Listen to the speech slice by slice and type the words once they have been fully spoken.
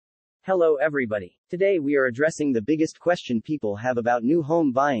Hello everybody. Today we are addressing the biggest question people have about new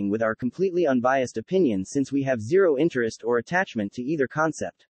home buying with our completely unbiased opinion, since we have zero interest or attachment to either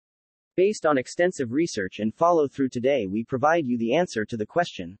concept. Based on extensive research and follow-through, today we provide you the answer to the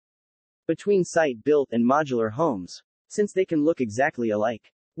question between site-built and modular homes. Since they can look exactly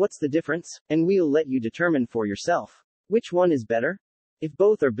alike, what's the difference? And we'll let you determine for yourself. Which one is better? If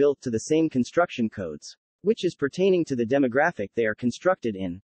both are built to the same construction codes, which is pertaining to the demographic they are constructed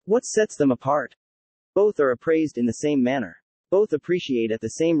in? What sets them apart? Both are appraised in the same manner. Both appreciate at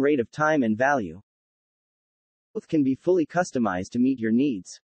the same rate of time and value. Both can be fully customized to meet your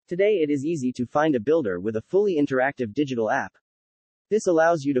needs. Today it is easy to find a builder with a fully interactive digital app. This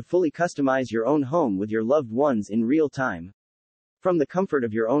allows you to fully customize your own home with your loved ones in real time, from the comfort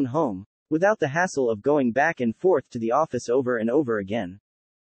of your own home, without the hassle of going back and forth to the office over and over again,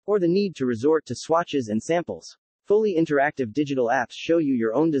 or the need to resort to swatches and samples. Fully interactive digital apps show you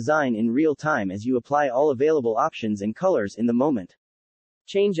your own design in real time as you apply all available options and colors in the moment.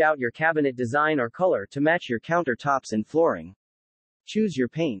 Change out your cabinet design or color to match your countertops and flooring. Choose your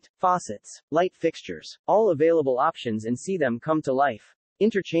paint, faucets, light fixtures, all available options, and see them come to life.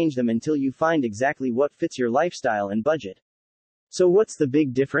 Interchange them until you find exactly what fits your lifestyle and budget. So what's the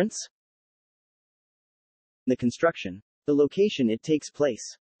big difference? The construction, the location it takes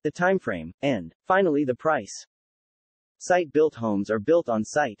place, the time frame, and, finally, the price. Site-built homes are built on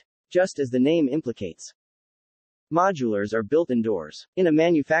site, just as the name implicates. Modulars are built indoors, in a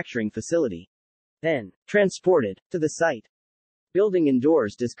manufacturing facility, then transported to the site. Building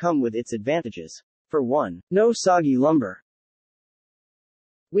indoors does come with its advantages. For one, no soggy lumber,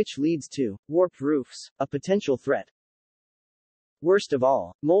 which leads to warped roofs, a potential threat. Worst of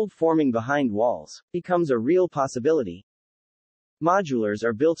all, mold forming behind walls becomes a real possibility. Modulars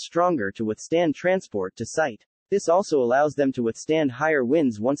are built stronger to withstand transport to site. This also allows them to withstand higher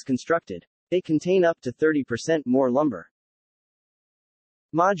winds once constructed. They contain up to 30% more lumber.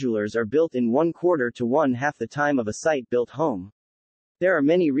 Modulars are built in 1/4 to 1/2 the time of a site-built home. There are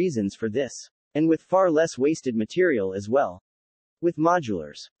many reasons for this, and with far less wasted material as well. With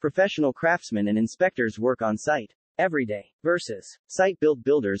modulars, professional craftsmen and inspectors work on site every day, versus site-built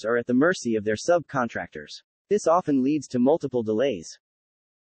builders are at the mercy of their subcontractors. This often leads to multiple delays.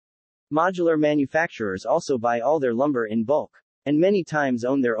 Modular manufacturers also buy all their lumber in bulk, and many times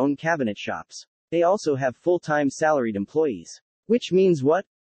own their own cabinet shops. They also have full-time salaried employees. Which means what?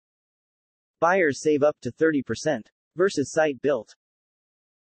 Buyers save up to 30%, versus site-built.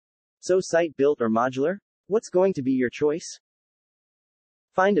 So site-built or modular? What's going to be your choice?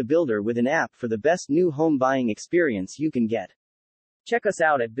 Find a builder with an app for the best new home buying experience you can get. Check us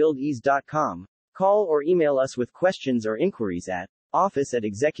out at buildease.com. Call or email us with questions or inquiries at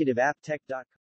office@executiveapptech.com.